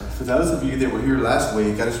For those of you that were here last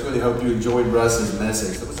week, I just really hope you enjoyed Russ's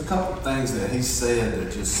message. There was a couple of things that he said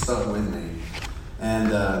that just stuck with me.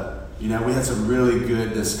 And, we had some really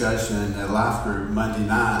good discussion at Life Group Monday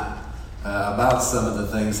night about some of the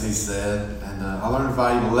things he said. And I learned a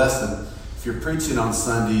valuable lesson. If you're preaching on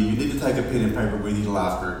Sunday, you need to take a pen and paper with you to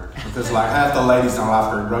Life Group. Because like half the ladies in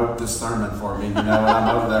Life Group wrote this sermon for me, and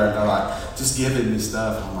I'm over there and they're like, just giving me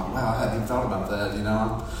stuff. And I'm like, wow, I hadn't even thought about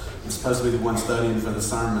that, I'm supposed to be the one studying for the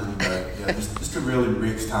sermon, but yeah, just a really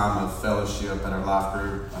rich time of fellowship at our Life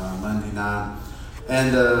Group Monday night.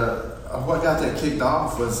 And what got that kicked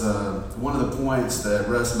off was one of the points that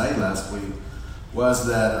Russ made last week was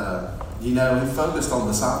that, he focused on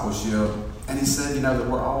discipleship, and he said, that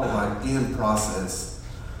we're all like in process.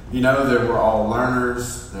 That we're all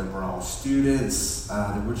learners, that we're all students,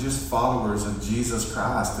 that we're just followers of Jesus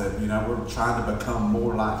Christ, that, we're trying to become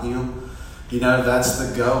more like Him. That's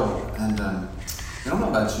the goal. And I don't know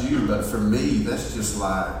about you, but for me, that's just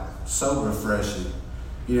like so refreshing,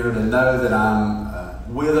 to know that I'm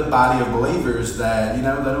with a body of believers that, they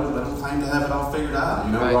don't claim to have it all figured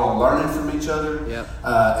out. Right. We're all learning from each other. Yep.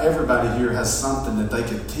 Everybody here has something that they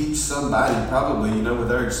could teach somebody, probably, with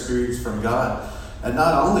their experience from God. And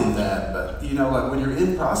not only that, but, like when you're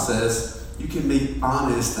in process, you can be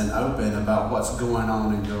honest and open about what's going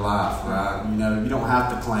on in your life, right? You don't have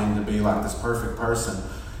to claim to be like this perfect person,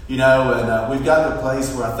 and we've got to a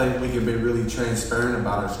place where I think we can be really transparent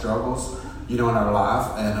about our struggles, in our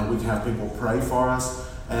life, and we can have people pray for us.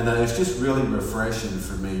 And it's just really refreshing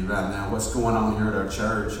for me right now, what's going on here at our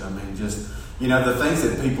church. I mean, just, the things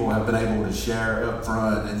that people have been able to share up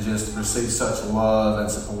front and just receive such love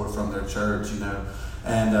and support from their church,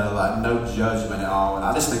 and like no judgment at all. And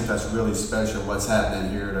I just think that's really special what's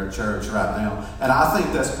happening here at our church right now. And I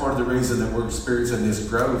think that's part of the reason that we're experiencing this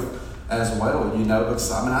growth as well,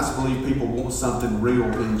 because I just believe people want something real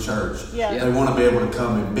in church. Yeah. They want to be able to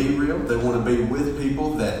come and be real. They want to be with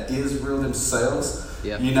people that is real themselves.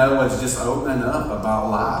 Yeah. It's just opening up about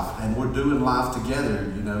life, and we're doing life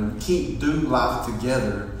together. You can't do life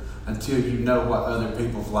together until you know what other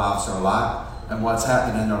people's lives are like and what's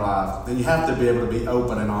happening in their life. Then you have to be able to be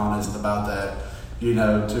open and honest about that,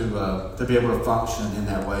 to be able to function in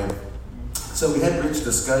that way. So we had rich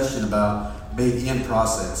discussion about being in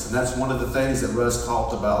process, and that's one of the things that Russ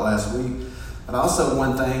talked about last week. And also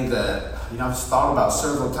one thing that I've thought about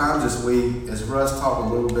several times this week is Russ talked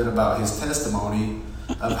a little bit about his testimony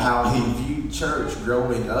of how he viewed church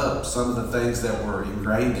growing up, some of the things that were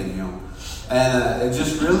ingrained in him. And it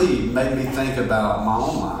just really made me think about my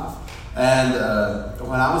own life. And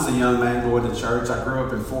when I was a young man going to church, I grew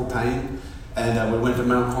up in Fort Payne, and we went to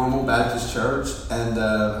Mount Carmel Baptist Church. And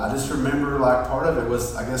I just remember, like, part of it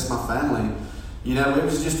was, I guess, my family. It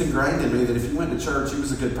was just ingrained in me that if you went to church, you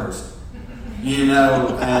was a good person.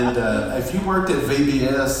 And if you worked at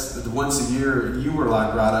VBS once a year, you were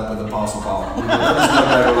like right up with Apostle Paul. There was no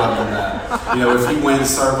better love than that. If you went and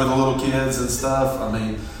served with the little kids and stuff,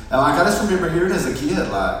 and like I just remember hearing as a kid,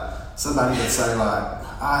 like somebody would say, like,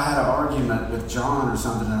 I had an argument with John or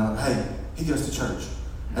something, and I'm like, hey, he goes to church.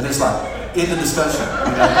 And it's like, in the discussion,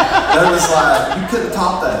 There was like, you couldn't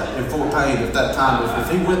top that in Fort Payne at that time. If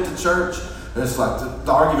he went to church, it's like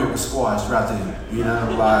the argument was squashed right then,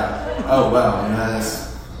 like, oh, wow,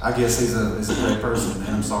 I guess he's a great person,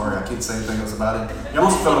 and I'm sorry, I can't say anything else about him. You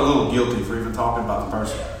almost felt a little guilty for even talking about the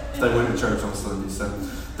person if they went to church on Sunday. So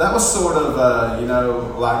that was sort of,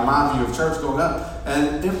 like my view of church growing up.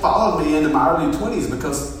 And it followed me into my early 20s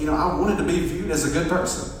because, I wanted to be viewed as a good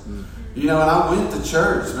person. And I went to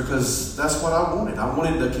church because that's what I wanted. I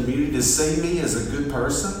wanted the community to see me as a good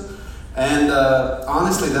person. And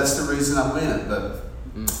honestly, that's the reason I went.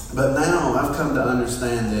 But now I've come to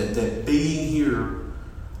understand that being here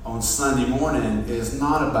on Sunday morning is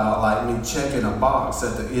not about like me checking a box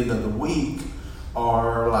at the end of the week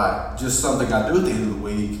or like just something I do at the end of the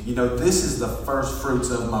week. This is the first fruits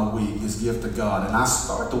of my week, is gift to God. And I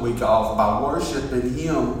start the week off by worshiping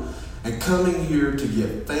Him and coming here to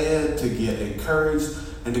get fed, to get encouraged,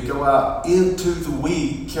 and to go out into the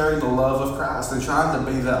week carrying the love of Christ and trying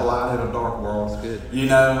to be that light in a dark world. That's good.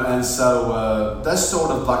 And so that's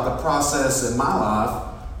sort of like the process in my life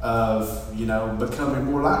of, becoming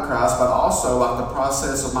more like Christ, but also like the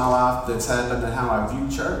process of my life that's happened and how I view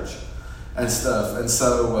church and stuff. And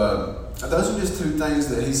so those are just two things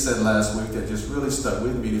that he said last week that just really stuck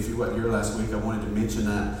with me. And if you weren't here last week, I wanted to mention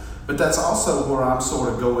that. But that's also where I'm sort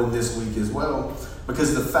of going this week as well,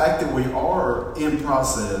 because the fact that we are in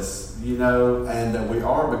process, and that we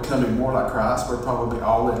are becoming more like Christ, we're probably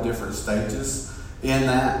all at different stages in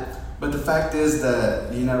that. But the fact is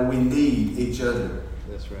that, we need each other.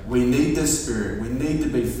 That's right. We need this Spirit. We need to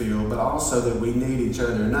be filled, but also that we need each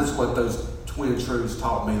other. And that's what those twin truths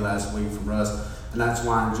taught me last week from Russ, and that's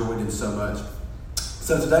why I enjoyed it so much.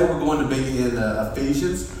 So today we're going to be in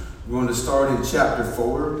Ephesians. We're going to start in chapter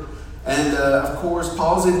 4. And of course,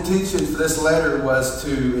 Paul's intention for this letter was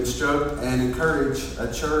to instruct and encourage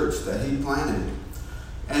a church that he planted.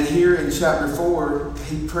 And here in chapter 4,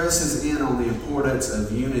 he presses in on the importance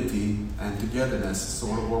of unity and togetherness.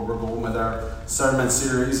 Sort of where we're going with our sermon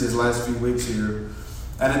series these last few weeks here.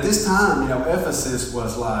 And at this time, Ephesus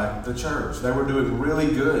was like the church. They were doing really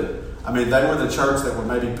good. I mean, they were the church that were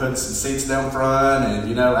maybe putting some seats down front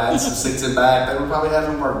and, adding some seats in back. They were probably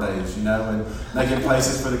having work days, and making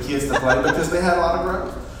places for the kids to play because they had a lot of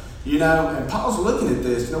growth. And Paul's looking at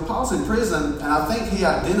this. Paul's in prison, and I think he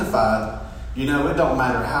identified, it don't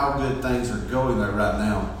matter how good things are going there right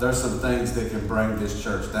now. There's some things that can bring this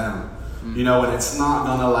church down. And it's not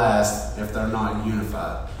going to last if they're not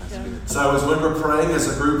unified. So as we were praying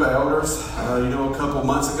as a group of elders, a couple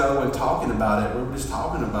months ago and talking about it, we were just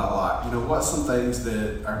talking about what's some things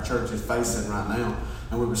that our church is facing right now.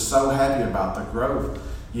 And we were so happy about the growth,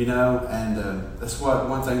 and that's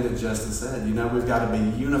one thing that Justin said, we've got to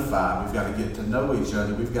be unified. We've got to get to know each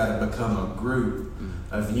other. We've got to become a group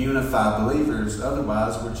of unified believers.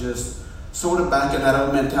 Otherwise, we're just sort of back in that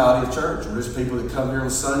old mentality of church. We're just people that come here on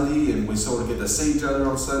Sunday and we sort of get to see each other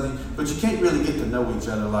on Sunday. But you can't really get to know each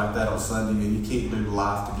other like that on Sunday, and you can't do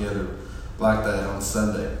life together like that on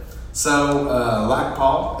Sunday. So, like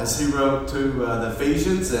Paul, as he wrote to the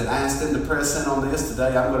Ephesians and asked them to press in on this,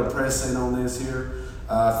 today I'm going to press in on this here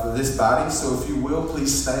for this body. So if you will,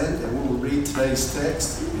 please stand and we'll read today's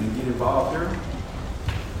text and get involved here.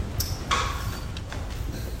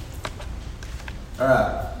 All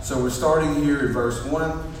right. So we're starting here in verse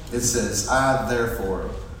 1. It says, I, therefore,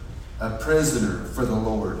 a prisoner for the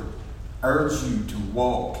Lord, urge you to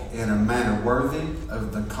walk in a manner worthy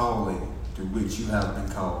of the calling to which you have been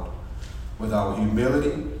called, with all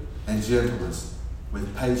humility and gentleness,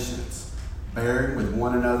 with patience, bearing with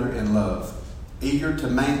one another in love, eager to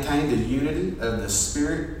maintain the unity of the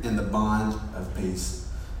Spirit in the bond of peace.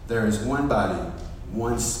 There is one body,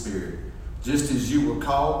 one Spirit, just as you were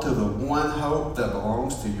called to the one hope that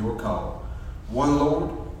belongs to your call. One Lord,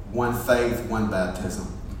 one faith, one baptism.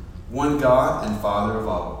 One God and Father of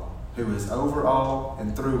all, who is over all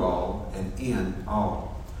and through all and in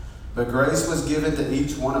all. But grace was given to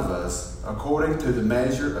each one of us according to the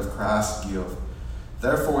measure of Christ's gift.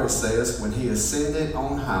 Therefore it says, when he ascended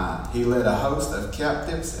on high, he led a host of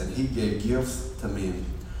captives and he gave gifts to men.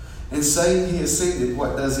 In saying he ascended,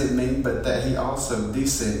 what does it mean but that he also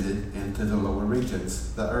descended into the lower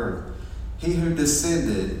regions, the earth? He who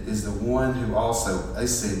descended is the one who also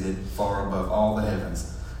ascended far above all the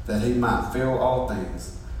heavens, that he might fill all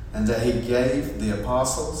things, and that he gave the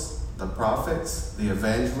apostles, the prophets, the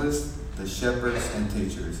evangelists, the shepherds, and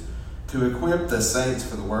teachers, to equip the saints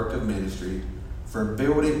for the work of ministry, for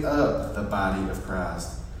building up the body of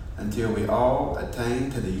Christ, until we all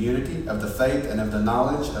attain to the unity of the faith and of the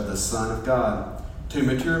knowledge of the Son of God, to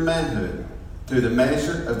mature manhood, to the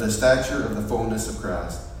measure of the stature of the fullness of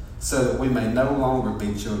Christ, so that we may no longer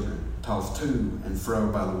be children, tossed to and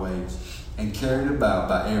fro by the waves, and carried about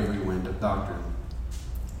by every wind of doctrine,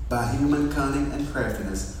 by human cunning and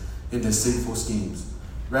craftiness in deceitful schemes.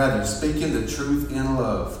 Rather, speaking the truth in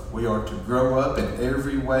love, we are to grow up in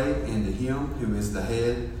every way into Him who is the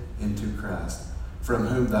head, into Christ, from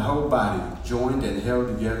whom the whole body, joined and held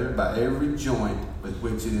together by every joint with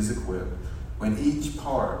which it is equipped, when each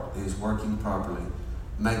part is working properly,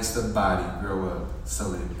 makes the body grow up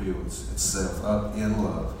so that it builds itself up in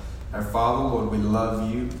love. Our Father, Lord, we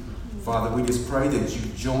love you. Father, we just pray that you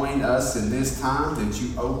join us in this time, that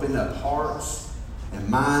you open up hearts and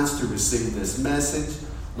minds to receive this message.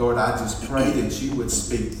 Lord, I just pray that you would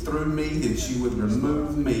speak through me, that you would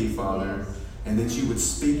remove me, Father, and that you would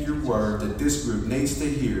speak your word that this group needs to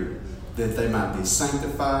hear, that they might be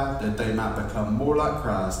sanctified, that they might become more like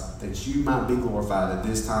Christ, that you might be glorified at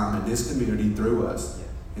this time in this community through us.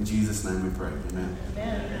 In Jesus' name we pray. Amen.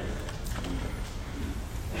 Amen.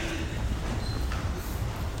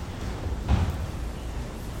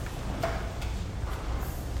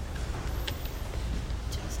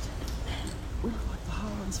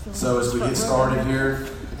 So as we get started here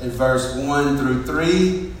in verse 1 through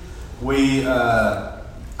 3,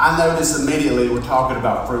 I notice immediately we're talking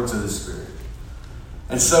about fruits of the Spirit.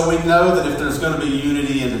 And so we know that if there's going to be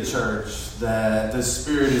unity in the church, that the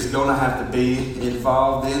Spirit is going to have to be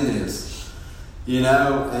involved in this. The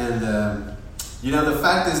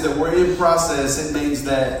fact is that we're in process. It means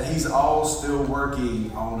that He's all still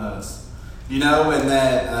working on us. And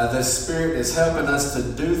that the Spirit is helping us to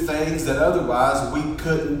do things that otherwise we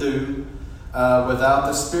couldn't do without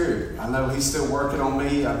the Spirit. I know He's still working on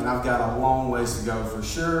me. I mean, I've got a long ways to go for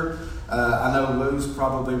sure. I know Luke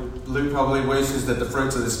probably wishes that the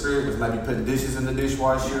fruits of the Spirit was maybe putting dishes in the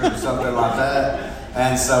dishwasher or something like that.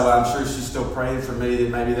 And so I'm sure she's still praying for me that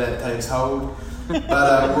maybe that takes hold.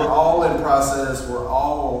 But we're all in process. We're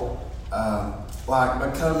all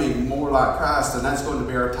like becoming more like Christ, and that's going to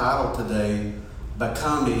be our title today,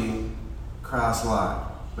 Becoming Christ-like.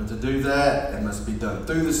 But to do that, it must be done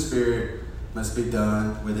through the Spirit, must be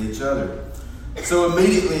done with each other. So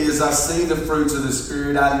immediately as I see the fruits of the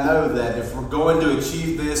Spirit, I know that if we're going to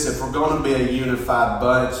achieve this, if we're going to be a unified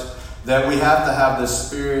bunch, that we have to have the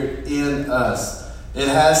Spirit in us. It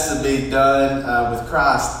has to be done with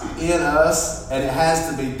Christ in us, and it has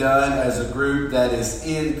to be done as a group that is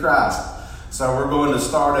in Christ. So we're going to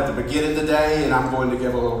start at the beginning today, and I'm going to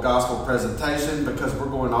give a little gospel presentation because we're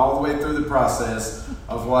going all the way through the process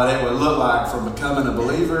of what it would look like from becoming a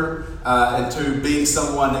believer into being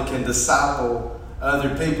someone that can disciple other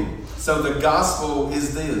people. So the gospel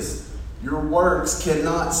is this: your works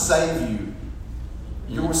cannot save you.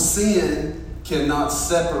 Your sin cannot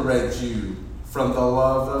separate you from the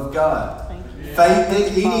love of God. Faith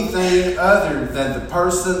in anything other than the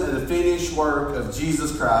person and the finished work of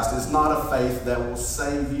Jesus Christ is not a faith that will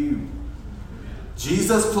save you.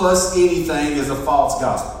 Jesus plus anything is a false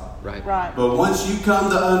gospel. Right. But once you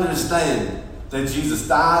come to understand that Jesus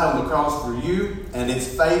died on the cross for you, and it's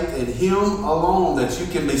faith in Him alone that you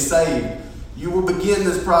can be saved, you will begin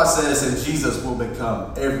this process and Jesus will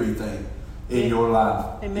become everything in your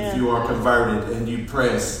life. Amen. If you are converted and you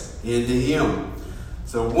press into Him.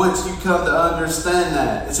 So once you come to understand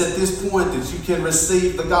that, it's at this point that you can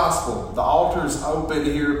receive the gospel. The altar is open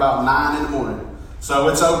here about 9 in the morning. So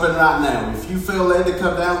it's open right now. If you feel led to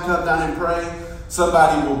come down and pray.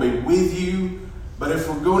 Somebody will be with you. But if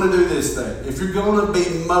we're going to do this thing, if you're going to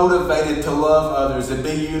be motivated to love others and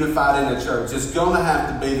be unified in the church, it's going to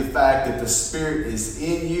have to be the fact that the Spirit is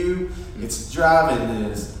in you. It's driving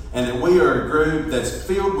this. And that we are a group that's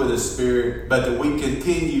filled with the Spirit, but that we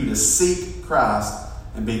continue to seek Christ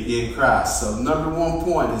and be in Christ. So number one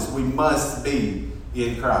point is we must be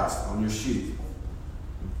in Christ on your sheet.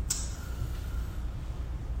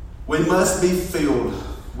 We must be filled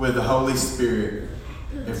with the Holy Spirit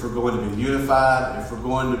if we're going to be unified, if we're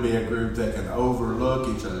going to be a group that can overlook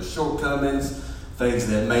each other's shortcomings, things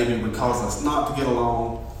that maybe would cause us not to get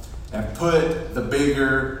along, and put the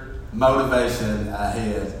bigger motivation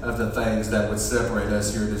ahead of the things that would separate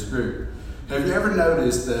us here in this group. Have you ever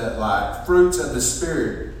noticed that like fruits of the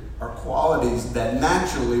Spirit are qualities that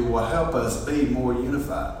naturally will help us be more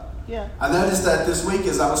unified? Yeah. I noticed that this week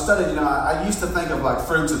as I was studying, I used to think of like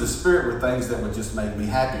fruits of the Spirit were things that would just make me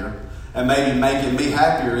happier. And maybe making me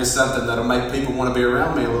happier is something that'll make people want to be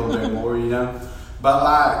around me a little bit more, But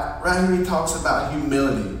like right here he talks about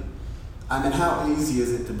humility. I mean, how easy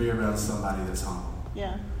is it to be around somebody that's humble?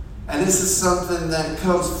 Yeah. And this is something that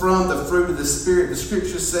comes from the fruit of the Spirit. The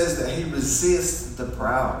Scripture says that He resists the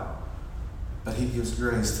proud, but He gives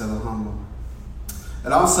grace to the humble.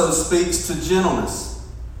 It also speaks to gentleness.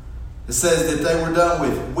 It says that they were done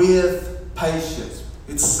with patience.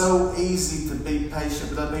 It's so easy to be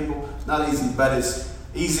patient with other people. It's not easy, but it's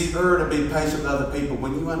easier to be patient with other people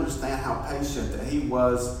when you understand how patient that He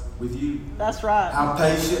was with you. That's right. How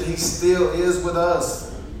patient He still is with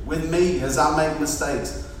us, with me as I make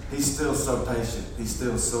mistakes. He's still so patient. He's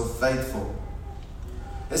still so faithful.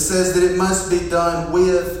 It says that it must be done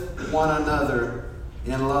with one another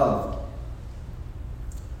in love.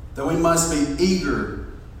 That we must be eager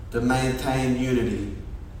to maintain unity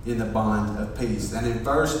in the bond of peace. And in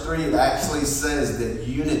verse 3, it actually says that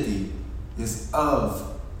unity is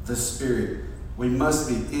of the Spirit. We must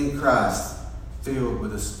be in Christ, filled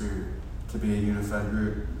with the Spirit, to be a unified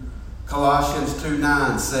group. Colossians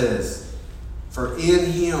 2:9 says, "For in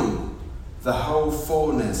Him the whole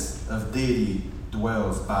fullness of deity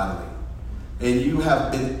dwells bodily, and you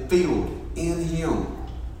have been filled in Him,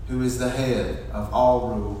 who is the head of all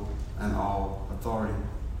rule and all authority."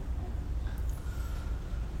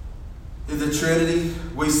 In the Trinity,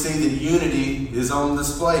 we see that unity is on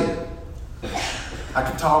display. I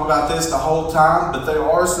could talk about this the whole time, but there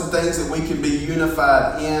are some things that we can be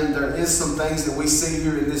unified in. There is some things that we see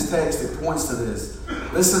here in this text that points to this.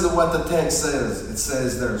 Listen to what the text says. It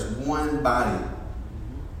says there's one body,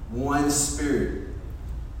 one Spirit,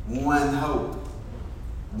 one hope,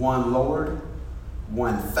 one Lord,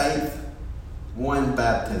 one faith, one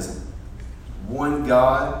baptism, one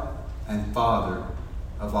God and Father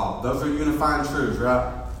of all. Those are unifying truths,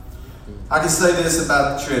 right? I can say this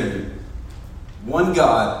about the Trinity. one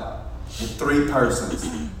God in three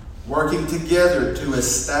persons, working together to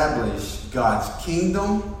establish God's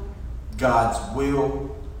kingdom, God's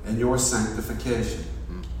will, and your sanctification,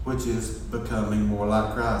 which is becoming more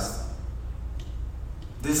like Christ.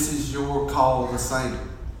 This is your call of a saint.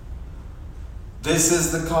 This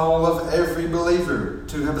is the call of every believer,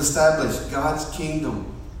 to have established God's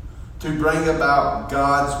kingdom, to bring about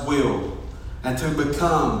God's will, and to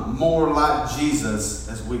become more like Jesus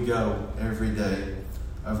as we go every day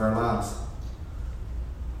of our lives.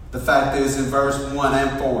 The fact is, in verse 1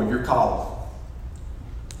 and 4, you're called.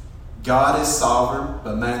 God is sovereign,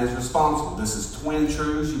 but man is responsible. This is twin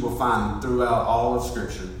truths you will find throughout all of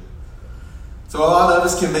Scripture. So a lot of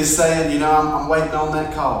us can be saying, I'm waiting on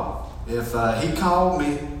that call. If he called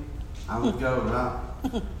me, I would go,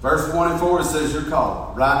 right? Verse 1 and 4 says you're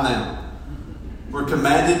called right now. We're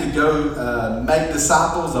commanded to go make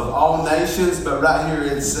disciples of all nations, but right here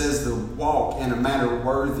it says to walk in a manner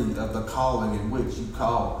worthy of the calling in which you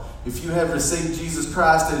call. If you have received Jesus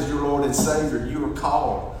Christ as your Lord and Savior, you are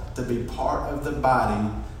called to be part of the body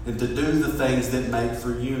and to do the things that make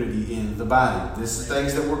for unity in the body. This is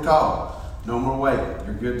things that we're called. No more waiting.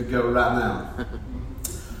 You're good to go right now.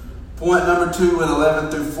 Point number 2 in 11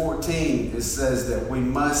 through 14, it says that we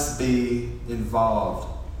must be involved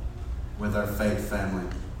with our faith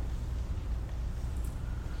family.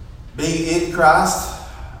 Being in Christ,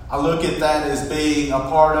 I look at that as being a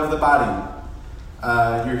part of the body.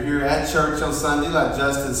 You're here at church on Sunday, like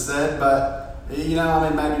Justin said, but maybe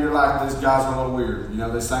you're like, these guys are a little weird.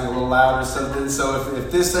 They sang a little louder or something. So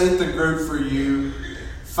if this ain't the group for you,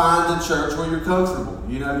 find a church where you're comfortable.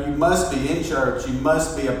 You must be in church. You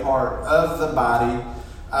must be a part of the body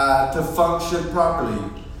to function properly.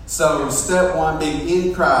 So step 1, being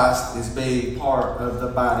in Christ, is being part of the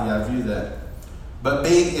body. I view that. But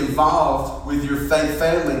being involved with your faith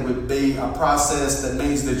family would be a process that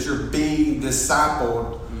means that you're being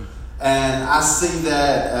discipled. And I see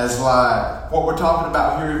that as like what we're talking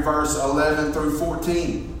about here in verse 11 through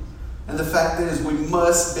 14. And the fact is, we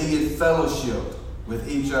must be in fellowship with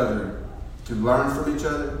each other, to learn from each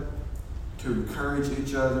other, to encourage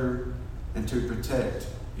each other, and to protect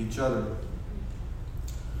each other.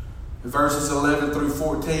 In verses 11 through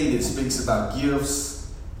 14, it speaks about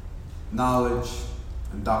gifts, knowledge,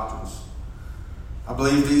 and doctrines. I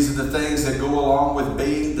believe these are the things that go along with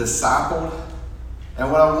being discipled.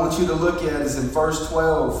 And what I want you to look at is in verse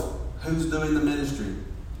 12, who's doing the ministry?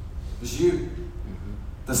 It's you.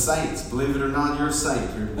 The saints. Believe it or not, you're a saint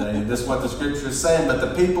here today. And that's what the Scripture is saying. But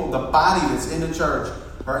the people, the body that's in the church,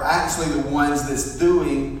 are actually the ones that's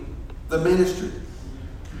doing the ministry.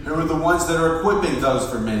 Who are the ones that are equipping those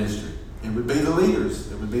for ministry? It would be the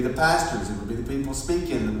leaders. It would be the pastors. It would be the people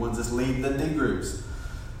speaking, the ones that's leading the D groups.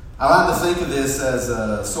 I like to think of this as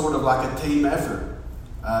a sort of like a team effort.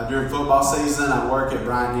 During football season, I work at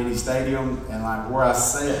Bryant-Denny Stadium, and like where I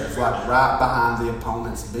sit is like right behind the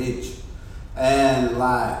opponent's bench. And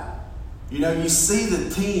you see the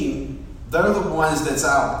team, they're the ones that's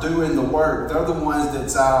out doing the work. They're the ones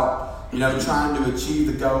that's out, trying to achieve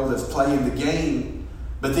the goal, that's playing the game.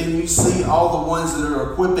 But then you see all the ones that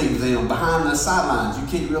are equipping them behind the sidelines. You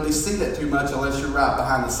can't really see that too much unless you're right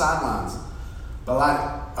behind the sidelines. But like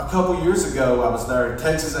a couple years ago, I was there.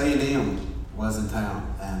 Texas A&M was in town.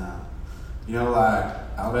 And,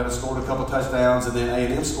 Alabama scored a couple touchdowns, and then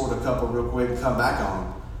A&M scored a couple real quick and come back on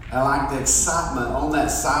them. And like the excitement on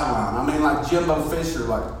that sideline. Like Jimbo Fisher,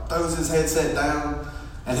 throws his headset down,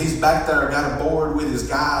 and he's back there, got a board with his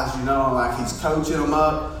guys, like he's coaching them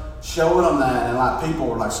up, showing them that. And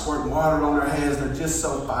people are squirting water on their heads. They're just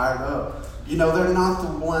so fired up. They're not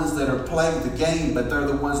the ones that are playing the game, but they're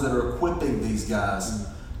the ones that are equipping these guys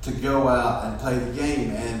to go out and play the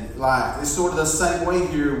game. And it's sort of the same way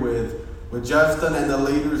here with Justin and the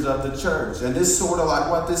leaders of the church. And this is sort of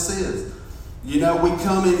like what this is. We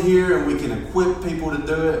come in here and we can equip people to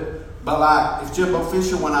do it. But if Jimbo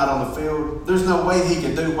Fisher went out on the field, there's no way he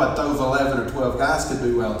could do what those 11 or 12 guys could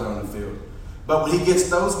do out there on the field. But when he gets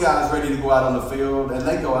those guys ready to go out on the field and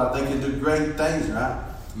they go out, they can do great things, right?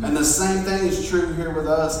 Mm-hmm. And the same thing is true here with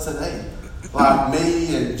us today.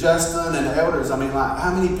 Me and Justin and elders. How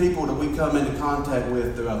many people do we come into contact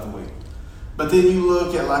with throughout the week? But then you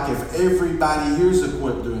look at if everybody here's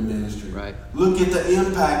equipped doing ministry. Right. Look at the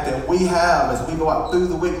impact that we have as we go out through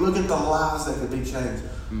the week. Look at the lives that could be changed.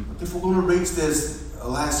 If we're going to reach this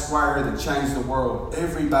last square that changed the world,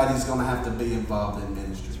 everybody's going to have to be involved in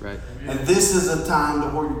ministry. That's right. And this is a time to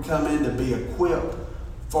where you come in to be equipped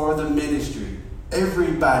for the ministry.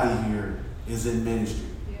 Everybody here is in ministry.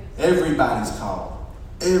 Yes. Everybody's called.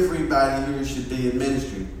 Everybody here should be in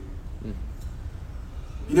ministry.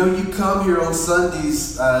 You know, you come here on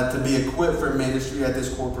Sundays to be equipped for ministry at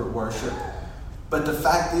this corporate worship. But the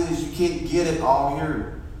fact is, you can't get it all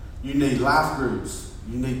here. You need life groups.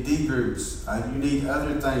 You need D groups. You need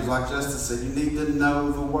other things. Like Justin said, you need to know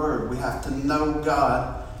the Word. We have to know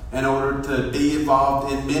God in order to be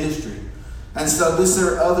involved in ministry. And so these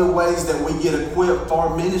are other ways that we get equipped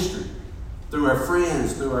for ministry. Through our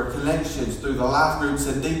friends, through our connections, through the life groups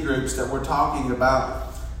and D groups that we're talking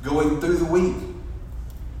about going through the week.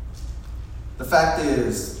 The fact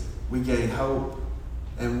is, we gain hope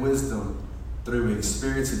and wisdom through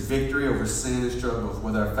experiencing victory over sin and struggles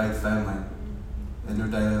with our faith family in their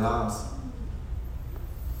daily lives.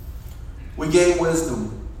 We gain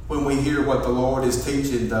wisdom when we hear what the Lord is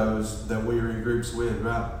teaching those that we are in groups with,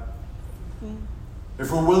 right?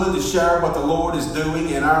 If we're willing to share what the Lord is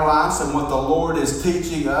doing in our lives and what the Lord is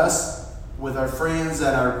teaching us with our friends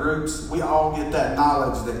and our groups, we all get that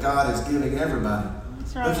knowledge that God is giving everybody.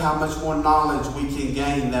 That's right. Look how much more knowledge we can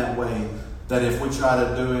gain that way than if we try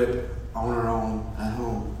to do it on our own at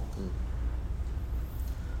home.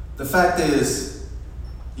 The fact is,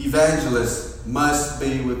 evangelists must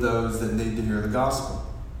be with those that need to hear the gospel.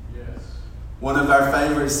 One of our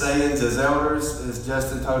favorite sayings as elders is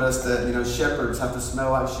Justin told us that, shepherds have to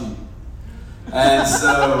smell like sheep. And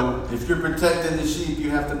so if you're protecting the sheep,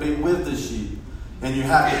 you have to be with the sheep. And you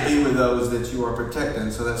have to be with those that you are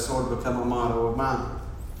protecting. So that's sort of become a motto of mine.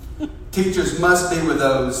 Teachers must be with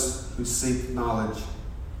those who seek knowledge.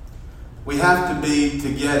 We have to be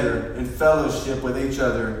together in fellowship with each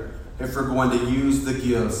other if we're going to use the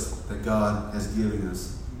gifts that God has given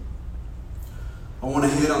us. I want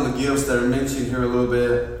to hit on the gifts that are mentioned here a little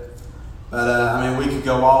bit. But, we could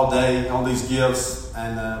go all day on these gifts,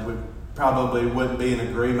 and we probably wouldn't be in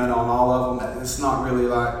agreement on all of them. It's not really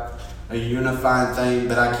like a unifying thing,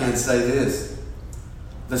 but I can say this.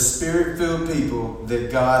 The Spirit-filled people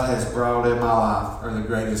that God has brought in my life are the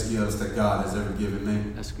greatest gifts that God has ever given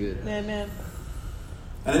me. That's good. Amen.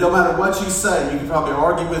 And it don't matter what you say. You can probably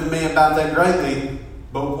argue with me about that greatly.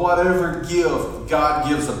 But whatever gift God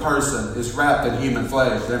gives a person is wrapped in human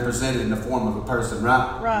flesh and presented in the form of a person,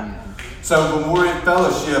 right? Right. So when we're in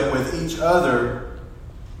fellowship with each other,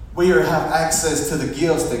 we have access to the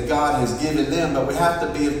gifts that God has given them, but we have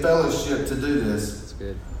to be in fellowship to do this. That's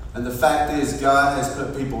good. And the fact is, God has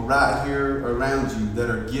put people right here around you that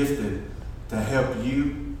are gifted to help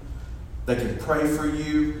you. They can pray for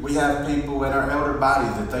you. We have people in our elder body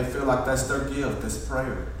that they feel like that's their gift, that's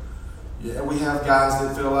prayer. Yeah, we have guys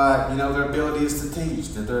that feel like, their ability is to teach,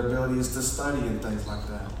 that their ability is to study and things like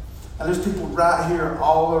that. And there's people right here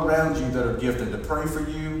all around you that are gifted to pray for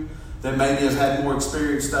you, that maybe have had more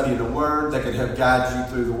experience studying the Word, that can help guide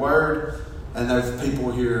you through the Word. And there's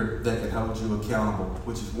people here that can hold you accountable,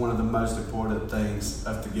 which is one of the most important things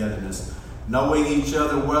of togetherness. Knowing each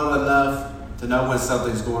other well enough to know when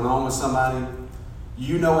something's going on with somebody.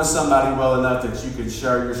 You knowing somebody well enough that you can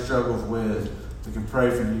share your struggles with, that can pray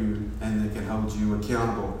for you, and that can hold you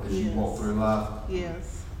accountable as you walk through life.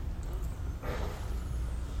 Yes.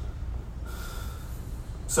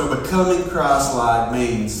 So becoming Christ-like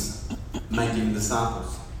means making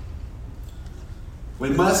disciples. We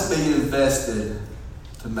must be invested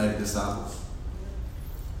to make disciples.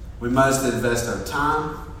 We must invest our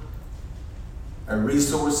time, our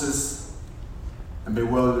resources, and be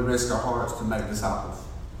willing to risk our hearts to make disciples.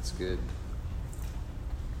 That's good.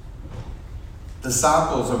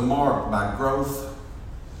 Disciples are marked by growth,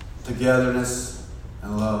 togetherness,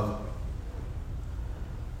 and love.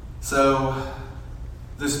 So,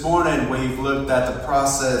 this morning we've looked at the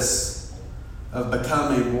process of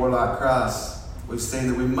becoming more like Christ. We've seen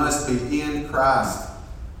that we must be in Christ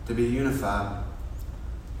to be unified.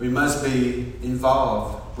 We must be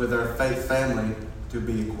involved with our faith family to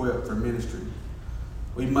be equipped for ministry.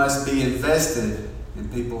 We must be invested in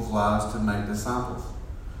people's lives to make disciples.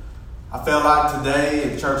 I feel like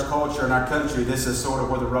today in church culture in our country, this is sort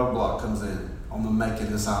of where the roadblock comes in on the making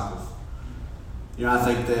disciples. I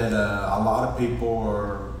think that a lot of people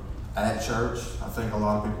are at church. I think a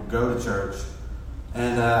lot of people go to church.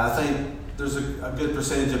 And I think there's a good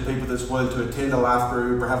percentage of people that's willing to attend a life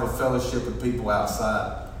group or have a fellowship with people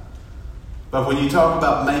outside. But when you talk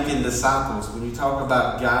about making disciples, when you talk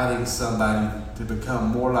about guiding somebody to become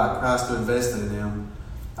more like Christ, to invest in them,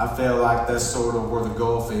 I feel like that's sort of where the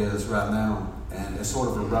gulf is right now. And it's sort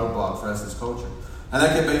of a roadblock for us as culture. And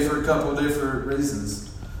that can be for a couple of different reasons.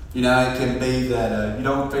 It can be that you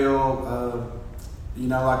don't feel,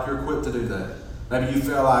 like you're equipped to do that. Maybe you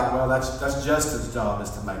feel like, well, that's Justin's job is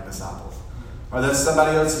to make disciples. Or that's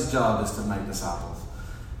somebody else's job is to make disciples.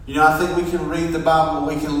 I think we can read the Bible,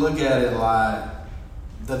 we can look at it like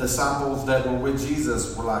the disciples that were with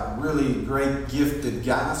Jesus were like really great gifted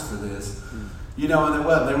guys for this. You know,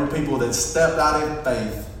 and they were people that stepped out in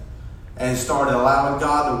faith and started allowing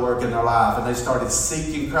God to work in their life, and they started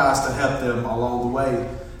seeking Christ to help them along the way.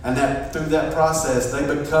 And that through that process, they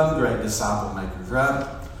become great disciple makers, right?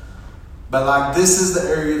 But like this is the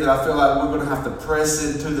area that I feel like we're going to have to press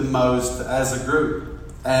into the most as a group.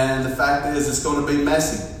 And the fact is, it's going to be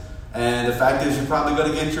messy. And the fact is, you're probably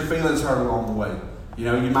going to get your feelings hurt along the way. You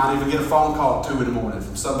know, you might even get a phone call at 2 in the morning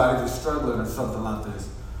from somebody that's struggling or something like this.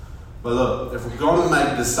 But look, if we're going to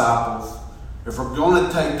make disciples, if we're going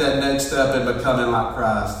to take that next step in becoming like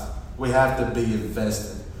Christ, we have to be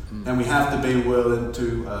invested. And we have to be willing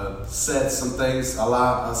to set some things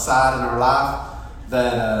aside in our life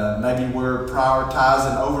that maybe we're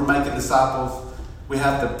prioritizing over making disciples. We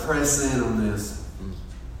have to press in on this.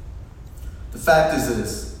 The fact is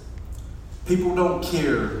this: people don't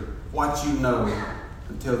care what you know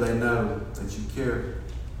until they know that you care.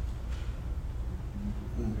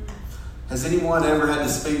 Has anyone ever had to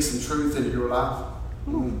speak some truth into your life?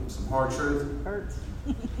 Some hard truth? Hurts.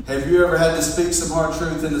 Have you ever had to speak some hard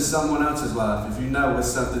truth into someone else's life? If you know it's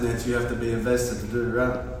something that you have to be invested to do,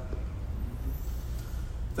 right?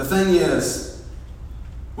 The thing is,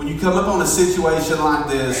 when you come up on a situation like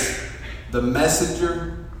this, the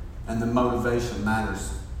messenger and the motivation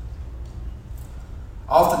matters.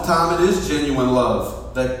 Oftentimes it is genuine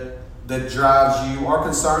love that drives you, or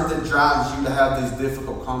concern that drives you to have these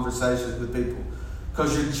difficult conversations with people.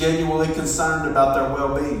 Because you're genuinely concerned about their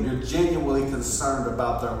well-being. You're genuinely concerned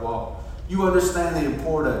about their walk. You understand the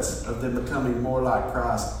importance of them becoming more like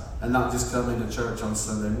Christ and not just coming to church on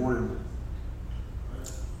Sunday morning.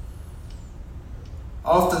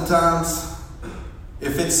 Oftentimes,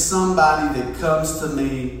 if it's somebody that comes to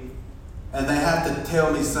me and they have to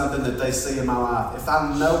tell me something that they see in my life, if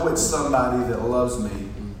I know it's somebody that loves me,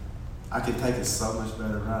 I can take it so much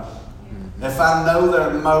better, right? If I know their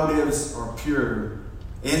motives are pure,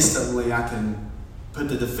 instantly I can put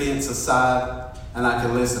the defense aside and I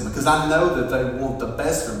can listen, because I know that they want the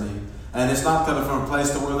best for me, and it's not coming from a place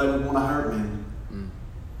to where they would want to hurt me.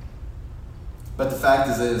 But the fact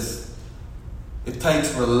is this: it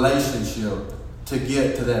takes relationship to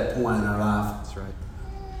get to that point in our life. That's right.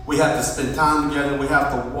 We have to spend time together. We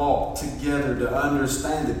have to walk together to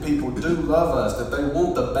understand that people do love us, that they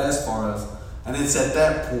want the best for us. And it's at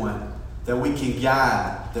that point that we can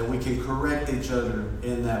guide, that we can correct each other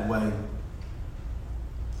in that way.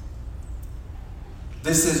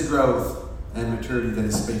 This is growth and maturity that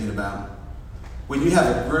it's speaking about. When you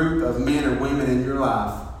have a group of men or women in your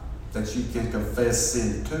life that you can confess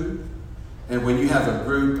sin to, and when you have a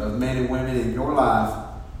group of men and women in your life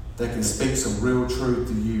that can speak some real truth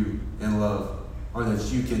to you in love, or that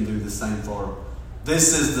you can do the same for.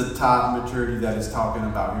 This is the type of maturity that it's talking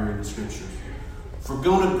about here in the scriptures. If we're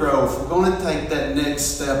going to grow, if we're going to take that next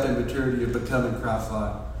step in maturity of becoming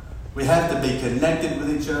Christ-like, we have to be connected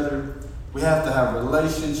with each other. We have to have a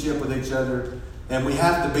relationship with each other. And we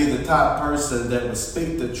have to be the type person that would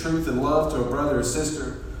speak the truth and love to a brother or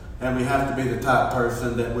sister. And we have to be the type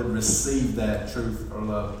person that would receive that truth or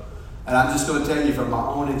love. And I'm just going to tell you from my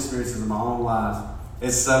own experiences in my own life,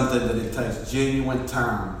 it's something that it takes genuine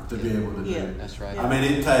time to be able to do. Yeah, that's right. I mean,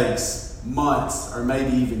 it takes months or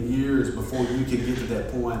maybe even years before you can get to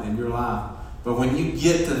that point in your life. But when you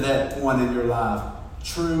get to that point in your life,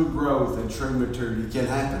 true growth and true maturity can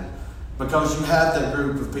happen. Because you have that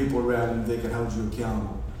group of people around you that can hold you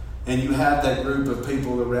accountable. And you have that group of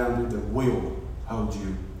people around you that will hold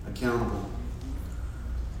you accountable.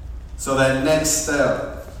 So that next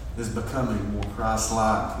step is becoming more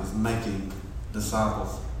Christ-like, is making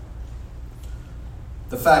disciples.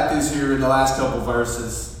 The fact is, here in the last couple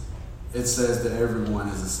verses, it says that everyone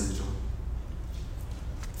is essential.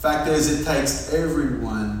 The fact is, it takes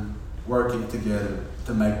everyone working together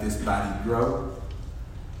to make this body grow,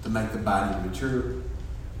 to make the body mature,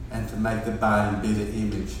 and to make the body be the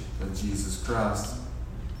image of Jesus Christ.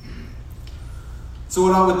 So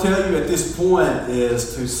what I would tell you at this point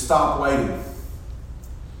is to stop waiting,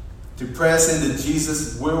 to press into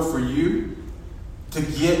Jesus' will for you, to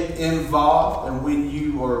get involved, and when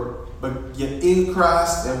you get in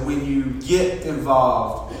Christ, and when you get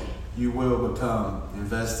involved, you will become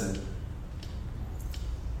invested.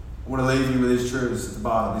 I want to leave you with these truths at the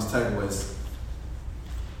bottom, these takeaways.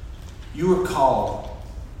 You are called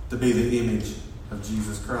to be the image of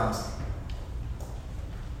Jesus Christ.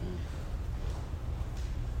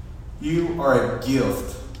 You are a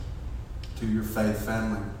gift to your faith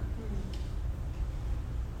family.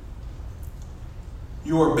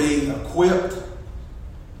 You are being equipped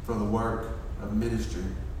for the work of ministry.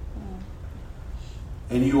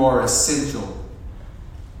 And you are essential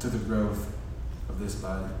to the growth of this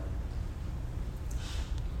body.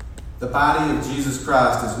 The body of Jesus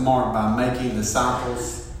Christ is marked by making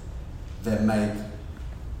disciples that make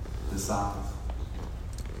disciples.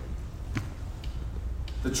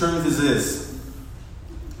 The truth is this: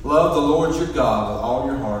 love the Lord your God with all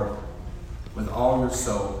your heart, with all your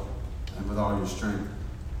soul, and with all your strength.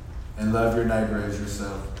 And love your neighbor as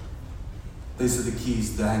yourself. These are the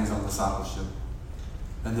keys that hangs on discipleship.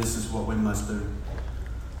 And this is what we must do.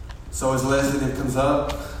 So as Leslie comes up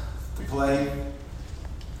to play,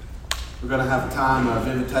 we're going to have a time of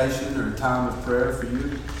invitation or a time of prayer for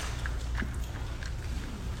you.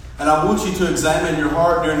 And I want you to examine your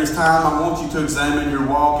heart during this time. I want you to examine your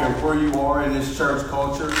walk and where you are in this church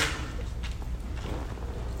culture.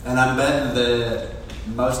 And I'm betting that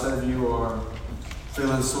most of you are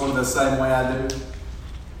feeling sort of the same way I do.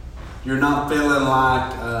 You're not feeling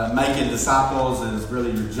like making disciples is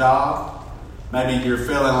really your job. Maybe you're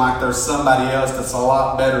feeling like there's somebody else that's a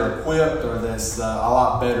lot better equipped or that's a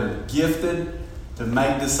lot better gifted to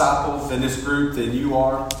make disciples in this group than you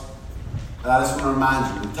are. But I just want to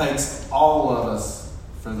remind you, it takes all of us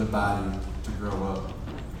for the body to grow up.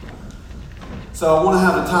 So I want to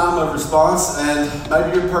have a time of response, and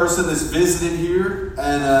maybe you're a person that's visited here,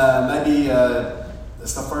 and maybe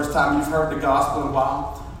it's the first time you've heard the gospel in a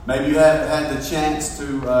while. Maybe you haven't had the chance to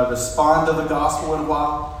respond to the gospel in a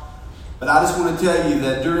while. But I just want to tell you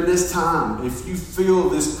that during this time, if you feel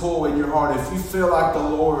this pull in your heart, if you feel like the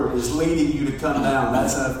Lord is leading you to come down,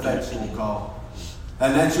 that's an effectual call.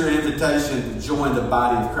 And that's your invitation to join the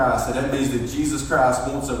body of Christ. And that means that Jesus Christ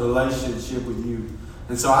wants a relationship with you.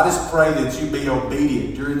 And so I just pray that you be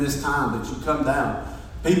obedient during this time, that you come down.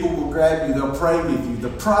 People will grab you. They'll pray with you. The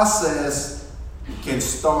process can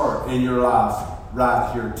start in your life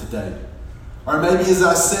right here today. Or maybe as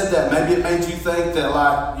I said that, maybe it made you think that,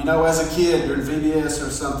 like, you know, as a kid during VBS or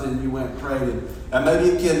something, you went and prayed. And maybe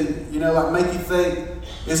it can, you know, like make you think,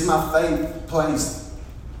 is my faith placed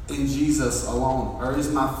in Jesus alone? Or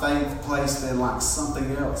is my faith placed in like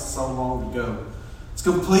something else so long ago? It's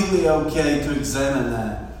completely okay to examine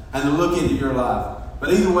that and to look into your life.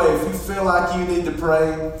 But either way, if you feel like you need to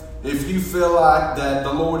pray, if you feel like that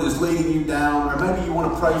the Lord is leading you down, or maybe you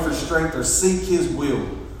want to pray for strength or seek His will,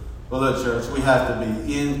 well, look, church, we have to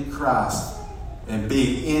be in Christ. And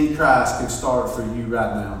being in Christ can start for you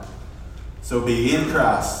right now. So be in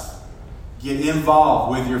Christ. Get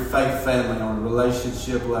involved with your faith family on a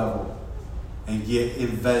relationship level. And get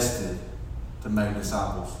invested to make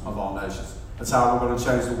disciples of all nations. That's how we're going to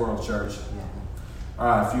change the world, church. All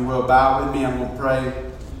right, if you will, bow with me. I'm going to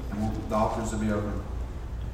pray. And the altars will be open.